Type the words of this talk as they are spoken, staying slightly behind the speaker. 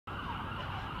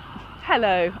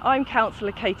Hello, I'm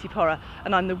Councillor Katie Porrer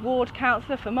and I'm the Ward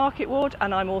Councillor for Market Ward,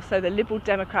 and I'm also the Liberal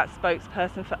Democrat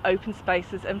spokesperson for open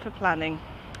spaces and for planning.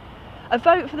 A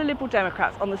vote for the Liberal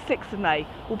Democrats on the 6th of May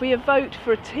will be a vote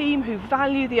for a team who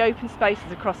value the open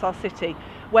spaces across our city,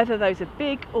 whether those are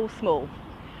big or small.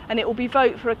 And it will be a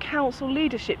vote for a council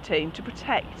leadership team to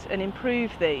protect and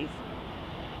improve these.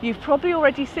 You've probably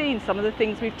already seen some of the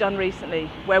things we've done recently,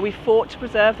 where we've fought to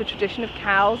preserve the tradition of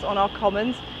cows on our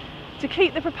commons, to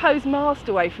keep the proposed mast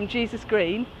away from Jesus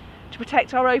Green, to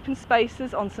protect our open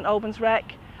spaces on St Albans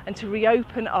Rec, and to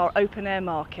reopen our open air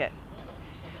market.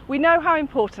 We know how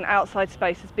important outside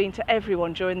space has been to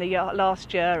everyone during the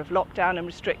last year of lockdown and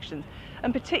restrictions,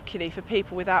 and particularly for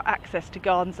people without access to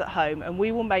gardens at home, and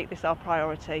we will make this our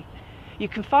priority. You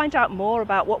can find out more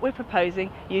about what we're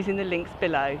proposing using the links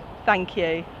below. Thank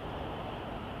you.